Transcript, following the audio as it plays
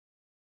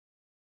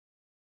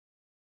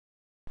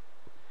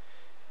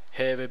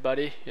Hey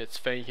everybody, it's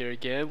Feng here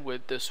again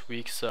with this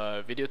week's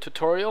video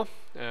tutorial.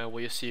 And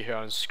what you see here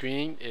on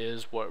screen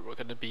is what we're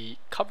going to be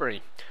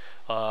covering.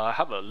 I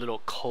have a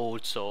little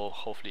cold, so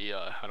hopefully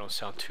I don't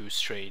sound too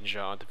strange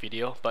on the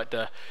video. But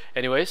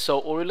anyway, so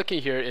what we're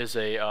looking here is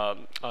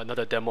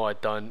another demo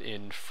I've done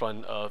in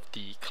front of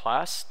the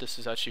class. This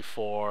is actually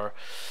for,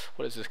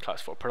 what is this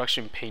class for?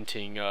 Production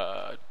Painting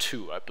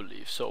 2, I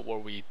believe. So where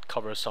we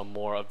cover some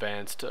more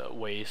advanced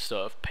ways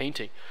of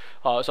painting.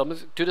 So I'm going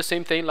to do the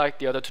same thing like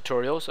the other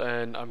tutorials,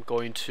 and I'm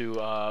going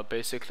to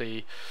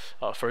basically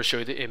first show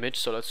you the image.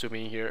 So let's zoom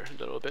in here a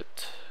little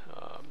bit.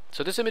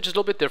 So this image is a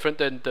little bit different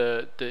than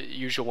the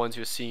usual ones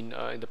you've seen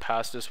in the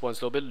past. This one's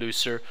a little bit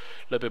looser, a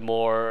little bit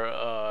more,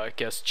 I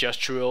guess,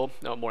 gestural,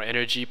 more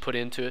energy put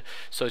into it.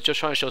 So it's just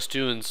trying to show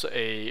students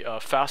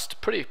a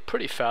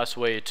pretty fast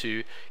way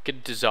to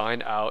get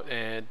design out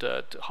and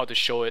how to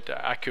show it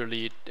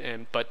accurately,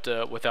 but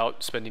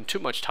without spending too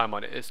much time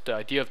on it. The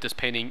idea of this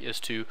painting is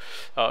to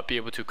be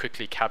able to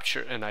quickly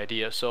capture an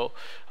idea. So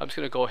I'm just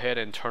going to go ahead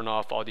and turn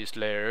off all these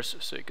layers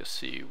so you can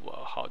see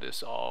how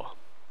this all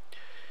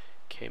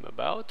came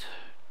about.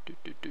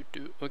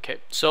 Okay,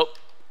 so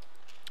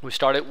we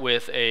started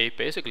with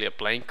basically a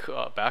blank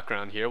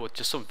background here with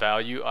just some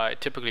value. I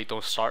typically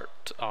don't start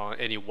on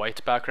any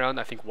white background.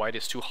 I think white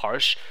is too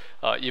harsh.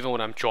 Even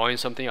when I'm drawing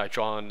something, I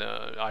draw on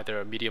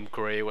either a medium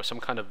gray or some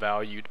kind of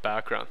valued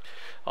background.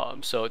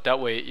 So that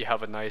way you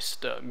have a nice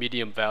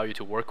medium value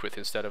to work with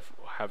instead of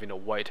having a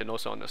white. And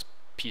also on this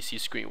PC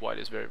screen, white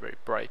is very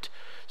bright.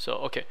 So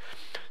okay,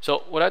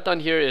 so what I've done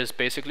here is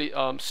basically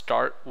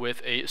start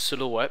with a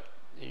silhouette.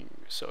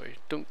 So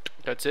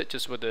that's it,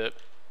 just with a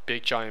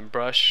big giant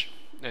brush,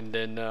 and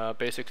then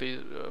basically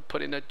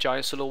put in a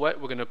giant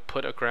silhouette. We're going to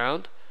put a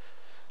ground.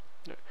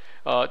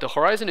 The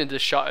horizon in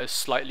this shot is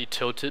slightly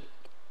tilted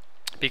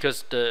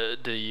because the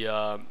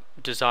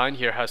design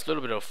here has a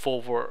little bit of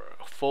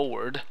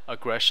forward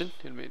aggression.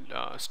 Let me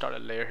start a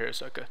layer here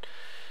so I could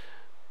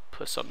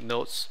put some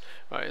notes.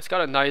 Right, it's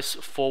got a nice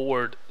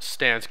forward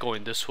stance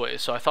going this way,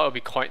 so I thought it would be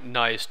quite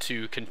nice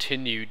to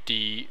continue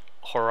the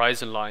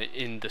horizon line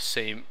in the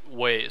same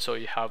way. So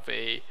you have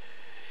a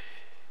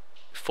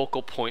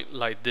focal point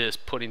like this,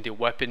 putting the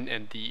weapon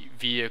and the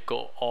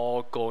vehicle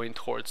all going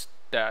towards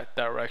that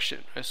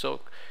direction. Right?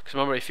 So, because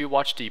remember, if you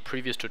watch the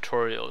previous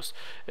tutorials,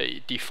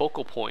 the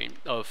focal point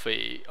of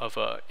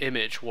a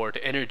image, or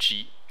the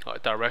energy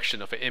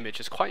direction of an image,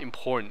 is quite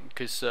important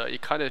because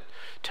it kind of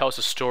tells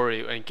a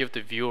story and give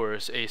the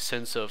viewers a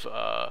sense of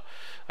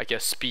I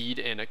guess speed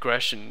and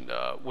aggression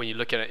when you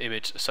look at an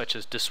image such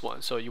as this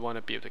one. So you want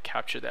to be able to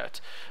capture that.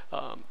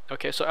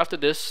 Okay, so after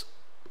this,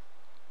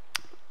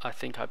 I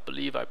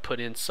believe I put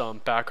in some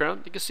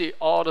background. You can see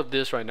all of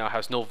this right now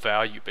has no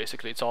value.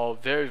 Basically, it's all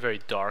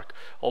very dark,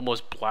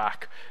 almost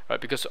black,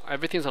 right? Because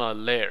everything's on a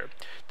layer.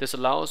 This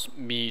allows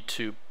me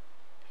to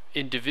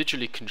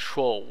individually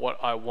control what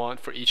I want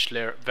for each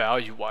layer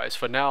value wise.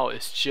 For now,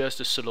 it's just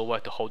a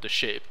silhouette to hold the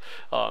shape,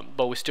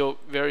 but we're still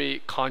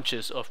very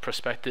conscious of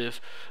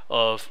perspective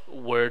of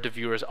where the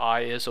viewer's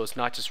eye is, so it's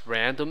not just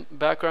random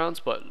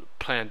backgrounds but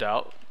planned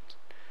out.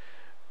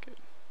 Okay.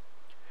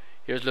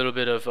 Here's a little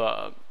bit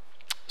of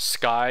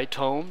sky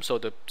tone, so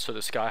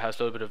the sky has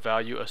a little bit of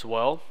value as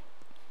well.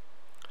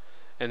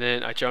 And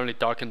then I generally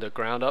darken the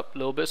ground up a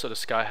little bit so the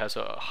sky has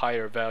a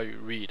higher value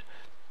read.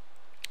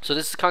 So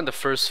this is kind of the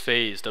first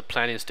phase, the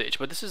planning stage,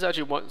 but this is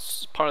actually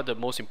part of the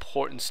most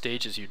important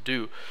stages you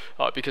do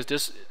because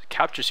this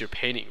captures your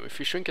painting. If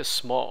you shrink it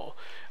small,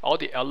 all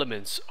the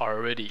elements are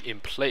already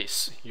in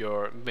place.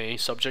 Your main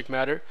subject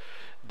matter,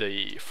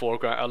 the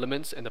foreground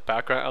elements and the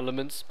background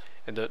elements,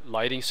 and the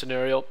lighting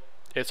scenario,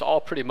 it's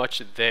all pretty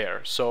much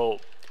there. So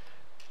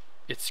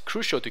it's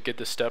crucial to get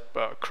this step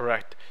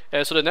correct.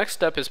 And so the next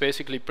step is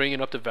basically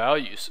bringing up the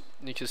values.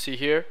 You can see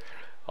here,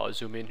 I'll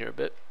zoom in here a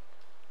bit.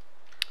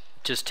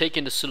 Just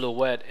taking the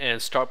silhouette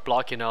and start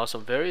blocking out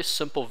some very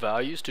simple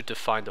values to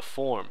define the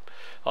form.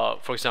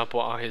 For example,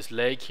 on his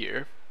leg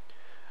here,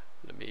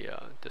 let me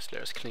this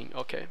layer is clean.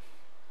 Okay.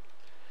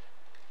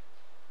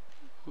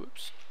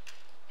 Whoops.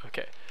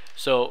 Okay.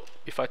 So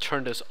if I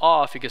turn this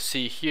off, you can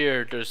see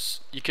here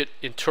you could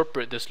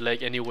interpret this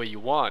leg any way you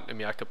want. I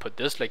mean, I could put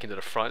this leg into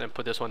the front and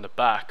put this one in the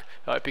back.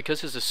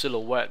 Because it's a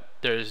silhouette,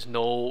 there is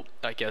no,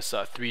 I guess,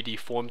 3D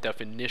form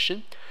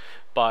definition.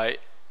 By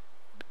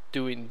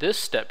doing this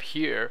step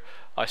here,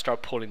 I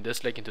start pulling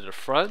this leg into the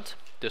front,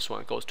 this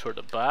one goes toward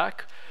the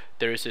back.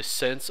 There is a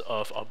sense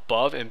of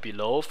above and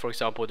below. For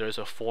example, there's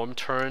a form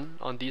turn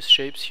on these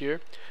shapes here,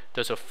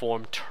 there's a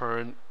form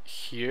turn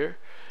here,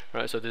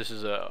 right? So this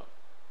is a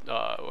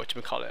what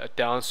you call it, a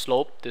down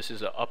slope, this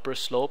is an upper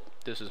slope,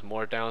 this is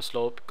more down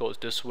slope, goes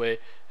this way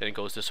and it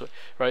goes this way,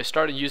 right?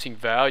 Started using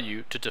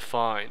value to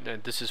define,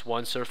 and this is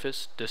one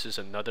surface, this is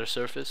another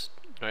surface,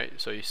 right?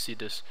 So you see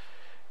this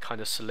kind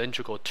of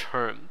cylindrical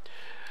turn.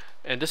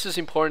 And this is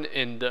important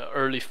in the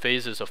early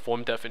phases of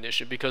form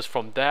definition, because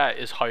from that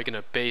is how you're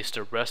going to base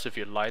the rest of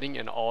your lighting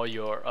and all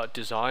your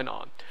design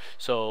on.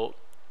 So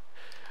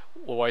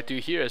what I do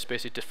here is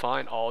basically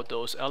define all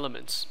those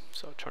elements.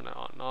 So turn it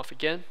on and off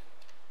again.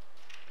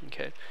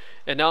 Okay,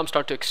 and now I'm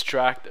starting to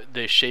extract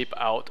the shape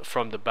out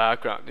from the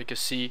background. You can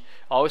see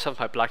I always have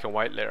my black and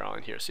white layer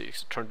on here, so you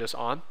can turn this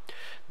on,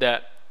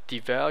 that the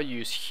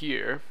values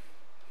here,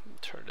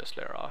 turn this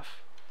layer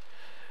off,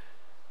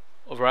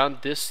 around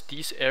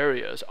these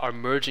areas are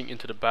merging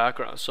into the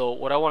background. So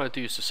what I want to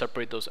do is to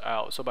separate those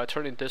out. So by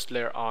turning this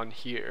layer on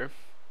here,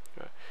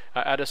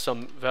 I added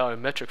some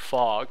volumetric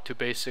fog to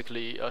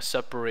basically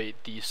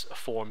separate these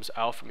forms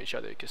out from each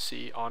other. You can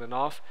see on and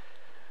off.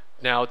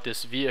 Now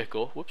this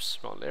vehicle, whoops,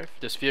 wrong layer.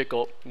 This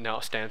vehicle now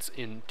stands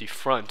in the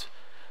front.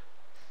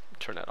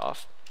 Turn that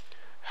off,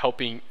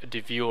 helping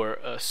the viewer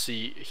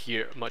see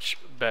here much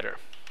better.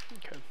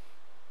 Okay.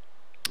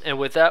 And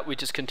with that, we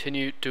just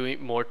continue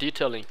doing more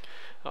detailing.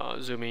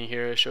 Zoom in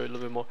here, show you a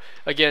little bit more.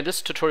 Again,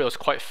 this tutorial is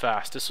quite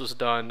fast. This was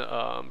done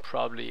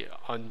probably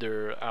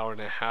under an hour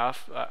and a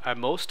half at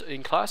most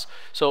in class.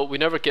 So we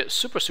never get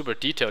super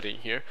detailed in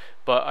here,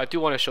 but I do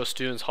want to show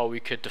students how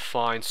we could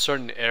define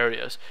certain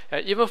areas.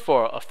 And even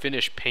for a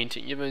finished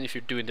painting, even if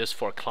you're doing this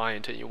for a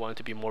client and you want it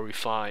to be more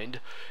refined,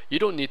 you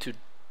don't need to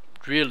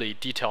really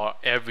detail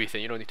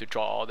everything. You don't need to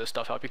draw all this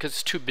stuff out because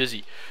it's too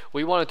busy. What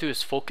you want to do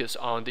is focus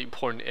on the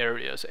important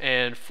areas,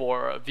 and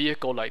for a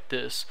vehicle like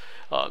this,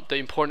 the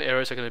important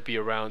areas are going to be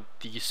around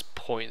these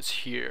points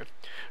here,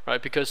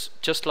 right? Because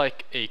just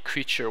like a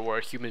creature or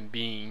a human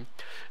being,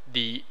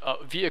 the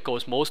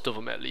vehicles, most of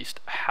them at least,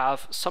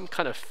 have some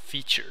kind of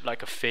feature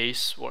like a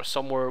face or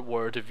somewhere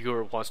where the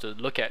viewer wants to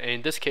look at, and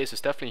in this case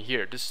it's definitely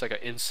here. This is like an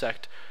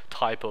insect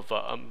type of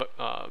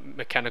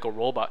mechanical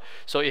robot,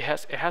 so it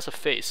has a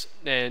face,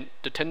 and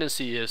the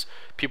tendency is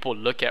people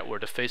look at where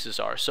the faces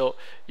are. So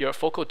your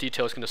focal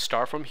detail is going to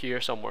start from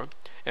here somewhere,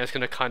 and it's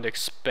going to kind of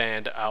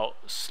expand out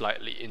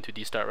slightly into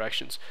these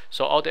directions.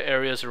 So all the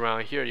areas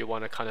around here you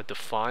want to kind of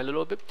define a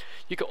little bit.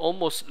 You can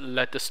almost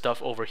let this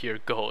stuff over here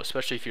go,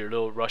 especially if you're a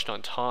little rushed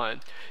on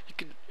time. You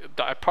could,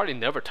 I probably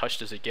never touch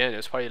this again.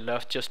 It's probably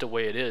left just the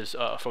way it is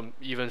from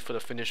even for the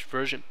finished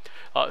version.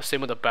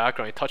 Same with the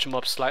background. You touch them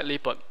up slightly,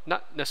 but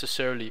not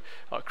necessarily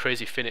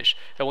crazy finish.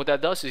 And what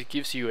that does is it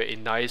gives you a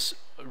nice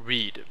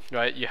read,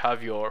 right? You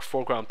have your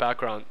foreground,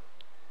 background,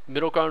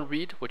 middle ground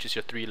read, which is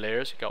your 3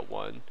 layers. You got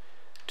 1,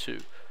 2,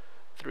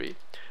 3.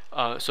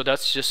 So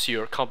that's just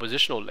your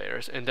compositional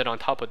layers, and then on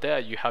top of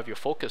that you have your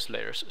focus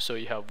layers. So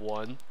you have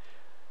 1,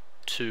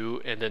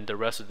 2, and then the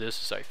rest of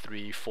this is like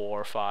 3,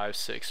 4, 5,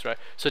 6, right?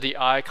 So the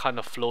eye kind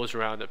of flows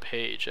around the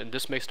page, and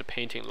this makes the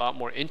painting a lot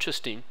more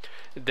interesting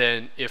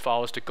than if I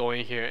was to go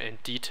in here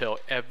and detail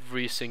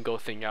every single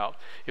thing out.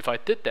 If I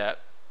did that,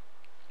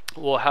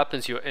 what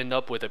happens, you'll end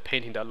up with a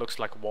painting that looks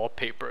like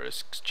wallpaper.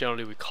 It's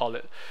generally we call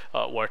it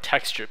or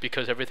texture,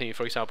 because everything,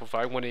 for example, if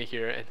I went in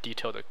here and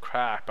detailed the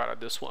crap out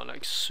of this one,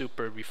 like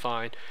super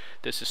refined,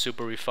 this is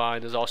super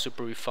refined, this is all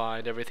super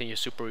refined, everything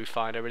is super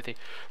refined, everything,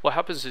 what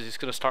happens is it's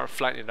going to start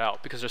flattening it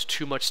out because there's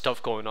too much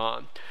stuff going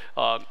on.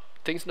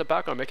 Things in the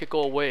background, make it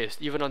go away.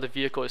 Even on the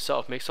vehicle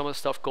itself, make some of the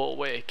stuff go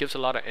away. It gives a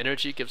lot of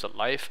energy, gives it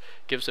life,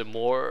 gives it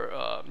more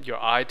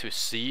your eye to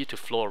see, to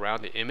flow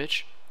around the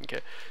image.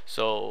 Okay,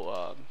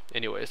 so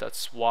anyways,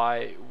 that's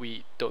why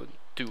we don't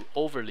do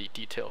overly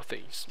detailed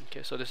things.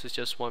 Okay, so this is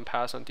just one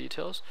pass on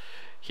details.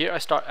 Here I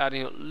start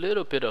adding a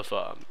little bit of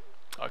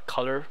a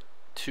color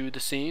to the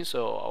scene.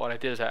 So what I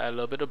did is I added a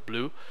little bit of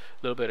blue, a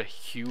little bit of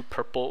hue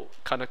purple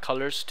kind of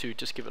colors to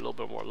just give it a little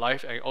bit more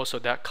life, and also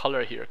that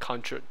color here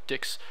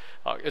contradicts,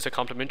 is a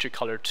complementary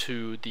color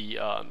to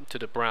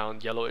the brown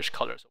yellowish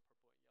colors.